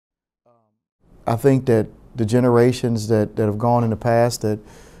I think that the generations that have gone in the past that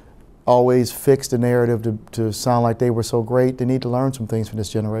always fixed the narrative to sound like they were so great, they need to learn some things from this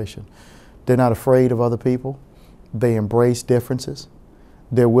generation. They're not afraid of other people. They embrace differences.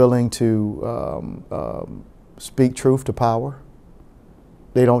 They're willing to speak truth to power.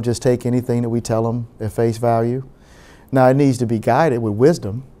 They don't just take anything that we tell them at face value. Now, it needs to be guided with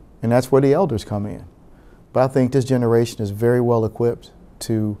wisdom, and that's where the elders come in. But I think this generation is very well equipped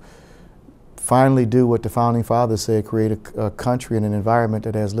to finally do what the Founding Fathers said, create a country and an environment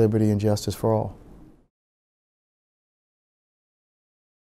that has liberty and justice for all.